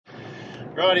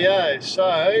Rightio,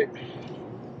 so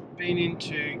been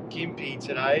into Gympie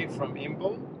today from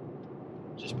Imbil,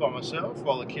 just by myself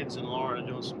while the kids and Lauren are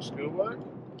doing some schoolwork.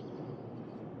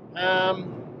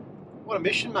 What a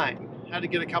mission, mate. Had to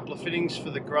get a couple of fittings for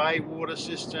the grey water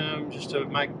system just to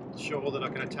make sure that I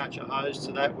can attach a hose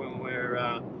to that when we're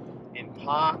in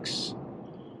parks.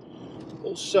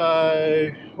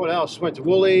 Also, what else? Went to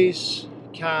Woolies,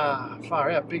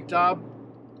 far out, big dub.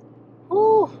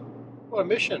 Ooh, what a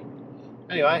mission.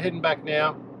 Anyway, heading back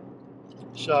now.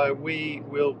 So we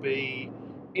will be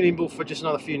in Imbil for just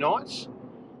another few nights.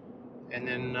 And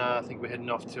then I think we're heading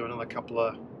off to another couple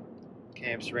of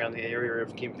camps around the area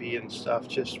of Gympie and stuff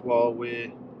just while we're,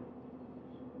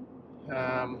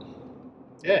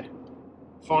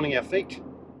 finding our feet.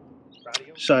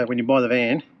 So when you buy the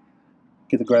van,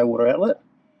 get the grey water outlet.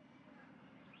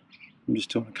 I'm just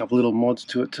doing a couple little mods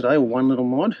to it today, or one little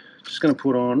mod. Just going to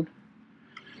put on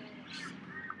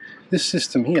this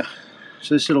system here.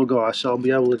 So this little guy, so I'll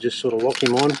be able to just sort of lock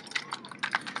him on,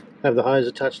 have the hose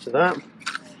attached to that.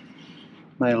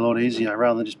 Made it a lot easier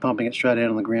rather than just pumping it straight out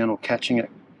on the ground or catching it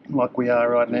like we are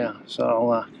right now.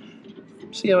 So I'll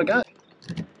see how it goes.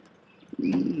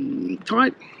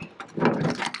 Tight.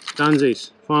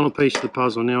 Dunsies. Final piece of the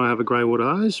puzzle. Now I have a grey water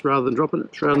hose rather than dropping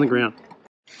it straight on the ground.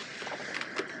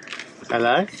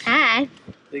 Hello. Hi.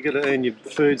 You got to earn your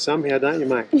food somehow, don't you,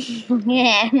 mate?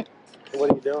 Yeah.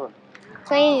 What are you doing?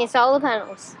 Cleaning your solar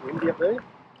panels. Windy up there?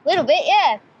 A little bit,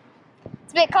 yeah.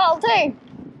 It's a bit cold too.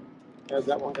 How's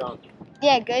that one going?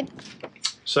 Yeah, good.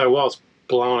 So while it's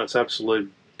blowing its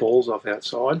absolute balls off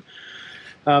outside,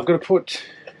 I've got to put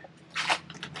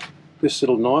this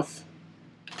little knife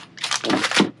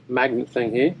magnet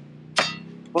thing here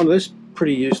on this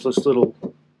pretty useless little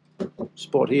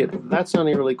spot here. That's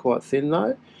only really quite thin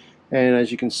though, and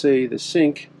as you can see the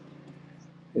sink,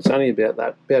 it's only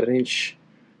about an inch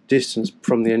distance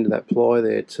from the end of that ply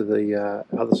there to the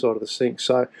other side of the sink.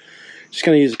 So just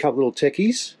going to use a couple little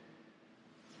techies,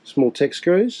 small tech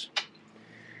screws,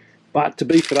 but to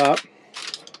beef it up,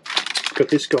 got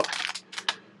this guy.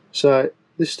 So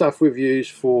this stuff we've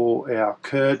used for our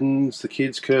curtains, the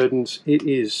kids' curtains. It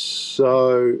is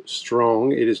so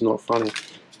strong, it is not funny.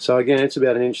 So again, it's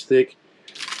about an inch thick.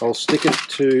 I'll stick it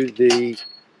to the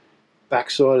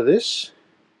back side of this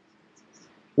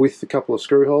with a couple of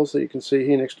screw holes that you can see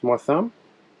here next to my thumb,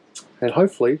 and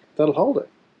hopefully that'll hold it.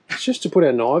 It's just to put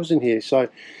our knives in here, so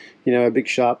you know, our big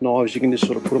sharp knives, you can just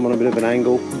sort of put them on a bit of an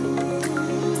angle.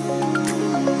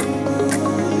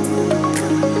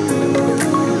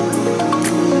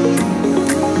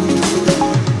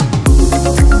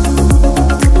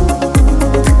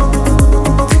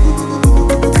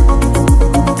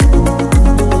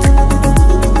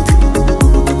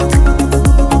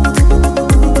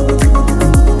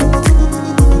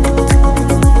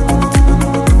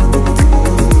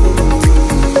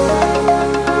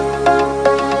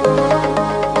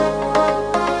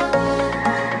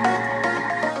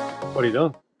 What are you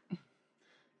doing?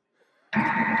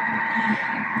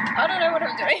 I don't know what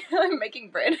I'm doing. I'm making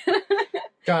bread.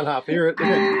 Can't half hear it.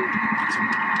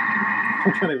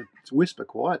 I can't even whisper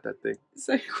quiet, that thing.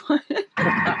 So quiet.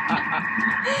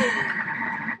 I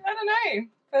don't know.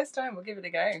 First time, we'll give it a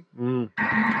go.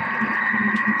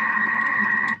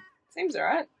 Seems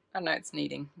alright. I know it's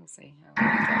kneading. We'll see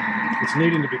how It's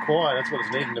needing to be quiet, that's what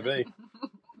it's needing to be.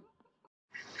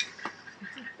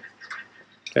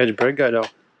 How'd your bread go, doll?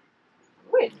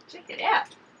 Good. Check it out.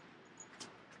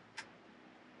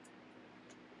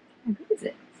 How good is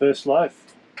it? First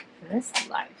loaf. First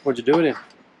loaf. What'd you do it in?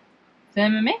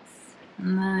 Thermomix.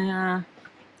 And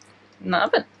in the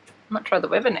oven. Might try the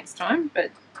Weber next time,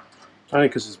 but Only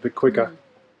because it's a bit quicker.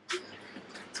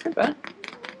 it's good, but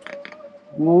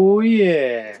Oh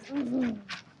yeah.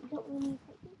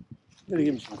 Gotta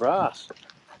give him some grass.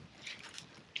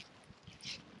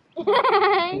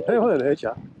 That won't hurt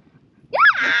you.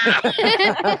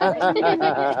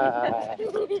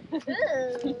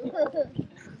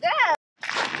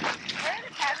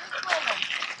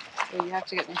 well, you have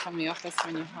to get them from the office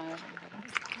when you hire them.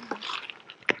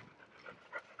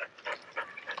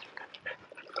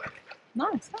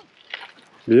 Nice, huh?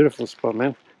 Beautiful spot,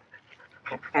 man.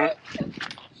 That's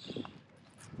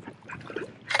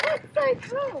so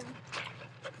cool.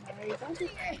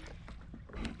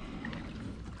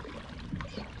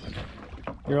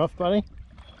 You're off, buddy?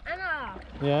 Anna.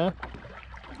 Yeah?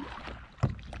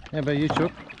 How about you,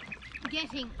 Chook?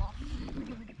 Getting off.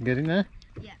 Getting there?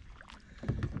 Yeah.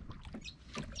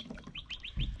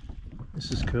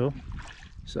 This is cool.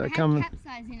 So I had coming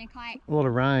capsize in a kite. a lot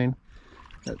of rain.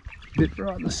 That bit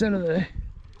right in the centre there,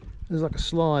 there's like a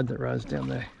slide that runs down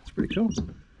there. It's pretty cool.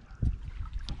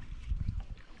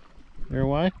 You're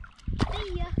away?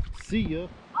 See ya. See ya.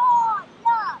 Oh,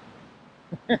 no.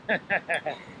 Look.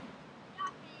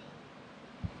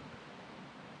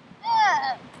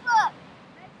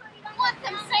 Want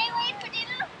some seaweed for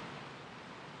dinner?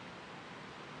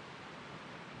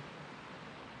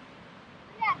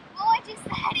 Look how gorgeous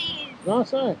that is.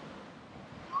 Nice, eh?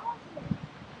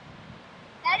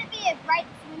 That'd be a great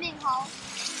swimming hole.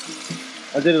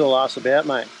 I did it all last about,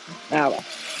 mate. Oh, well.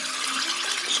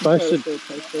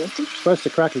 Supposed to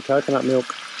crack your coconut milk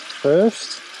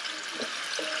first.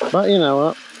 But you know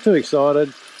what? Too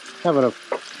excited. Having a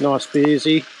nice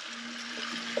beersy.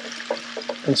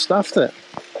 And stuffed it.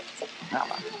 Oh,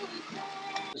 well.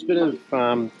 There's a bit of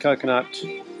coconut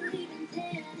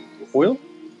oil.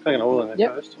 Coconut oil in there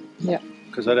Yep. first. Yep.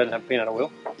 Because I don't have peanut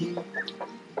oil.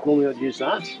 Normally I'd use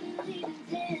that.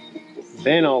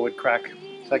 Then I would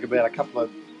take about a couple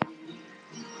of,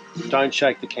 don't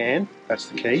shake the can, that's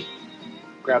the key.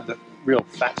 Grab the real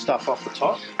fat stuff off the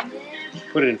top.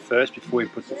 Put it in first before you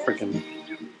put the freaking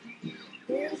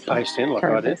paste in, like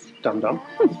I did. Dum-dum.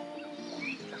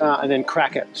 And then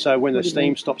crack it. So when the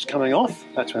steam stops coming off,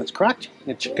 that's when it's cracked.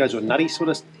 It goes with a nutty sort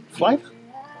of flavour.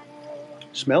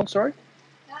 Smell, sorry.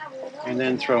 And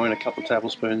then throw in a couple of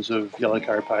tablespoons of yellow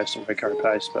curry paste and red curry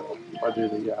paste. But I do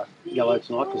the yellow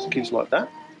tonight because the kids like that.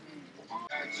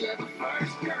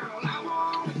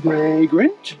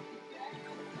 Fragrant.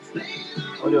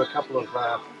 I'll do a couple of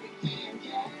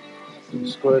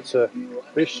squirts of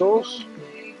fish sauce.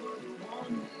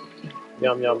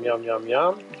 Yum, yum, yum, yum,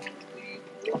 yum.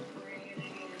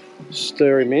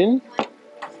 Stir him in.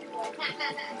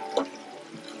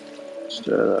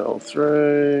 Stir that all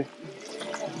through.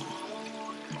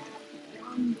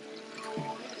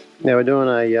 Now we're doing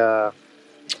a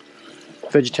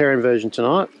vegetarian version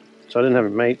tonight. So I didn't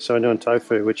have meat, so I'm doing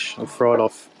tofu, which I fried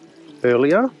off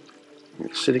earlier.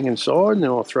 It's sitting inside, and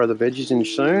then I'll throw the veggies in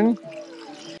soon.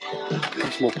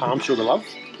 Some more palm sugar, love.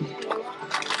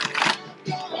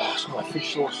 Oh, some more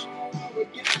fish sauce.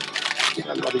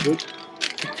 That's bloody good.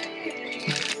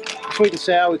 Sweet and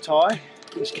sour with Thai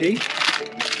is key.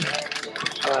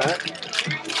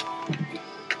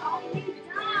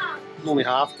 Normally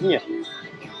half, yeah.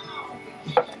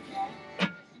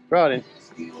 Right in.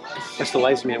 That's the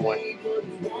lazy man way.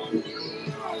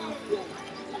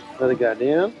 Let it go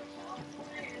down.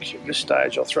 So at this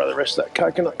stage, I'll throw the rest of that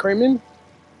coconut cream in.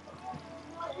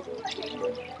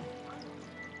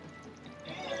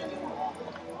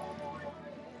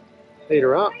 Heat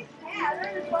her up.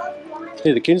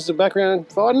 Hear the kids in the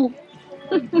background fighting?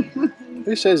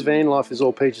 Who says van life is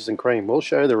all peaches and cream? We'll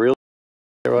show you the real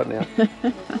right now.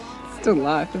 Still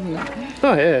life, isn't it?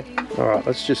 Oh yeah. Alright,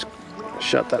 let's just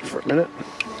shut that for a minute.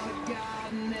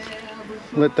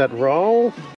 Let that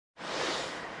roll.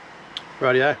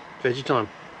 Rightio, veggie time.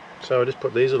 So I just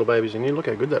put these little babies in here. Look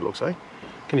how good that looks, eh?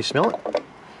 Can you smell it?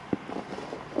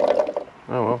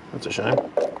 Oh well, that's a shame.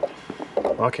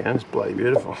 I can, it's bloody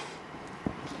beautiful.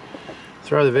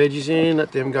 Throw the veggies in,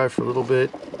 let them go for a little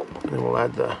bit, and then we'll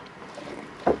add the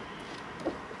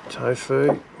tofu.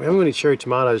 We haven't got any cherry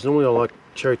tomatoes. Normally I like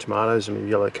cherry tomatoes and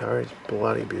yellow curry. It's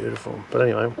bloody beautiful. But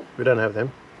anyway, we don't have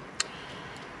them.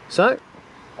 So,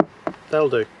 that'll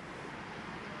do.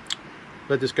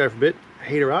 Let this go for a bit,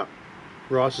 heat her up.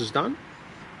 Rice is done.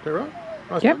 Is that right?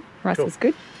 Rice Yep, done? rice Cool. is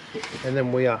good. And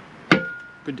then we are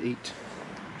good to eat.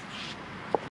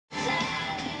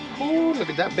 Oh, look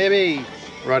at that baby.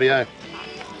 Rightio.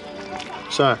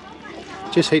 So,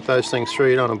 just heat those things through.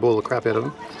 You don't want to boil the crap out of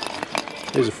them.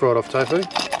 Here's a fried off tofu.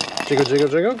 Jiggle, jiggle,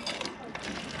 jiggle.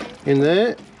 In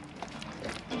there.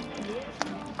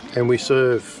 And we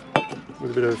serve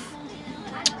with a bit of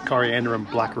coriander and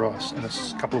black rice and a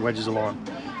couple of wedges of lime.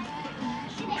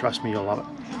 Trust me, you'll love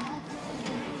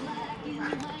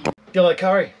it. Yellow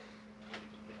curry.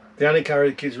 The only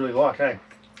curry the kids really like, eh?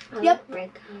 Yep.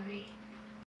 Red curry.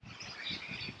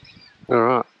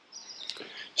 Alright.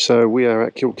 So we are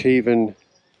at Kilkeven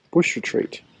Bush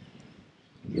Retreat.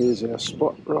 Here's our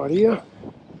spot right here.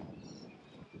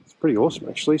 It's pretty awesome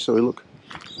actually. So we look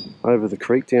over the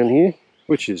creek down here,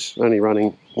 which is only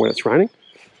running when it's raining.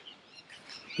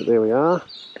 But there we are.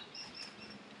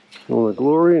 All the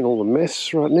glory and all the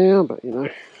mess right now, but you know,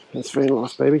 that's van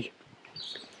life, baby.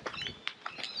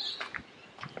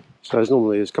 So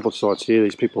there's a couple of sites here.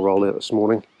 These people rolled out this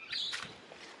morning.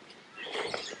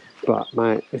 But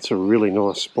mate, it's a really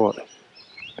nice spot.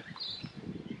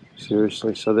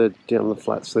 Seriously, so they're down the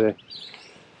flats there.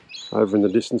 Over in the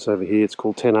distance over here, it's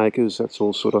called 10 acres. That's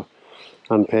all sort of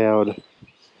unpowered,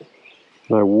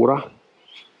 no water.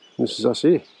 This is us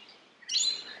here.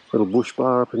 Little bush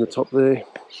bar up in the top there.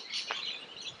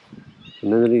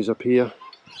 Amenities up here.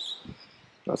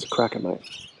 That's a cracker, mate.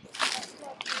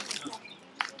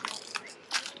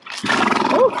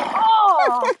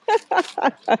 Oh!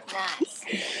 Nice.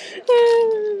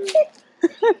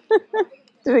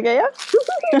 Did it get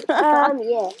you?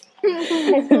 Yeah.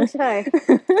 I think so.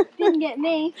 Didn't get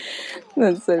me.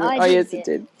 That's so. I Oh did yes, it. it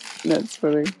did. That's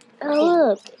funny. Oh,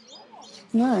 look.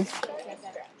 Nice.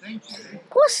 Of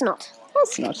course not. Of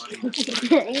course not.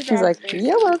 He's He's like,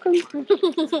 you're welcome. He's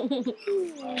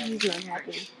not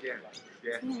happy.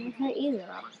 Her ears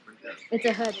are up. It's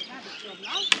a herd.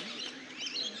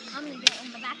 I'm gonna get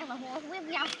on the back of the horse with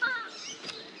you.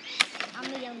 I'm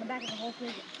gonna get on the back of the horse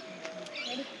with you.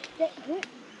 Ready? Set, go.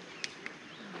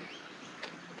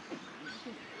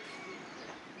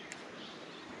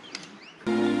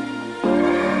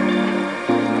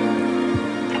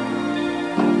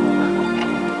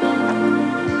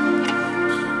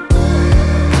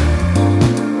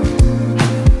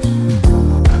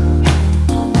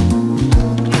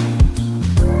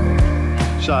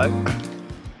 So,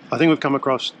 I think we've come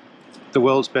across the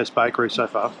world's best bakery so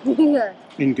far Yeah.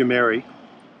 in Goomeri.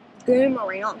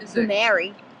 Goomeri, not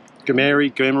Goomeri.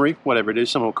 Goomeri, whatever it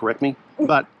is, someone will correct me.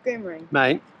 But, Goomeri.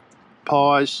 mate,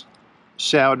 pies,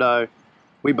 sourdough,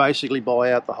 we basically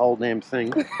buy out the whole damn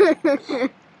thing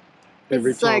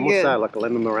every It's so time. What's good. that, like a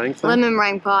lemon meringue thing? Lemon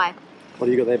meringue pie. What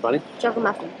do you got there, buddy? Chocolate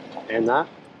muffin. And that.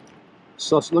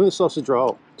 Look at the sausage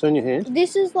roll. Turn your hand.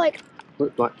 This is like...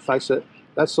 Look, like, face it.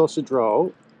 That sausage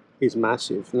roll is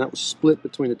massive, and that was split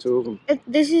between the two of them.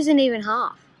 This isn't even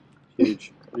half.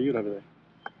 Huge. What do you got over there?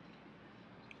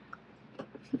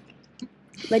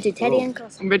 Vegetarian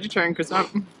croissant. Vegetarian croissant.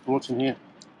 What's in here?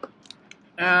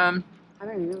 I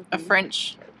don't know. A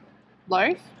French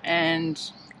loaf and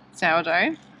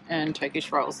sourdough and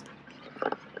Turkish rolls.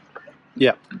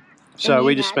 Yeah. So And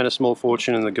we you just had- spent a small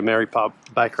fortune in the Goomeri pub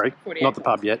bakery. Not the $48.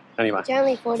 pub yet. Anyway, It's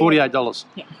only $48.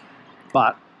 Yeah.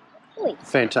 But Wait.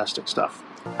 fantastic stuff.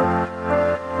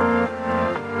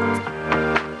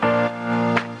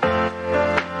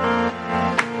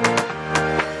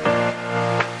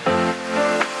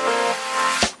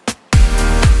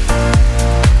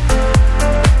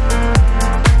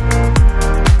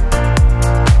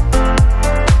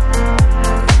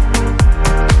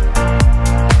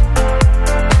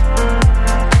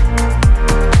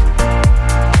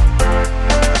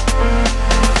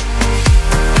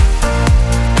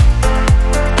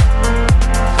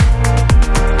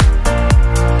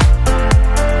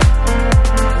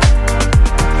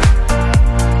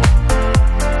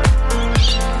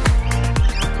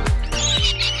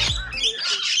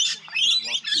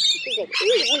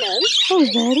 Oh,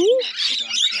 Daddy?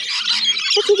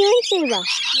 What's he doing, Saber?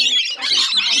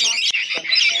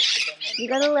 You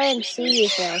gotta let him see you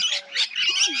first.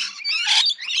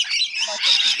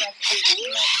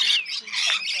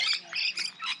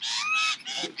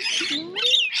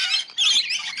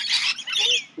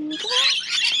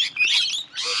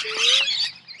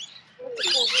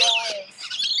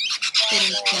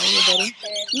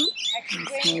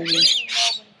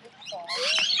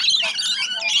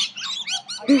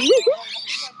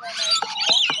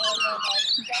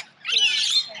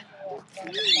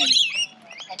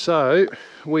 So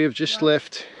we have just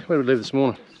left, where did we leave this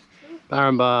morning?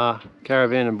 Barrambar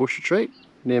Caravan and Bush Retreat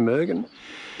near Mergen.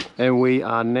 And we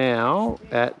are now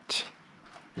at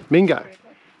Mingo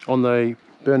on the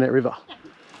Burnett River.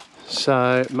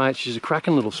 So mate, she's a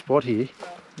cracking little spot here.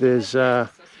 There's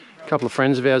a couple of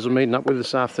friends of ours we're meeting up with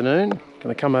this afternoon.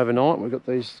 Gonna come overnight. We've got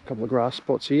these couple of grass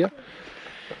spots here.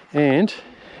 And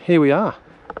here we are.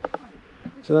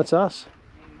 So that's us.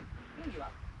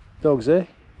 Dog's there.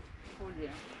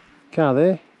 Car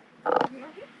there.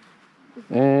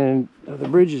 And the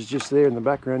bridge is just there in the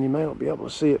background. You may not be able to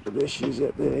see it, but there she is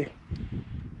out there.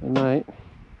 And mate,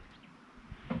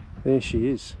 there she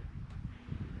is.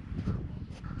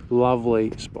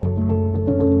 Lovely spot.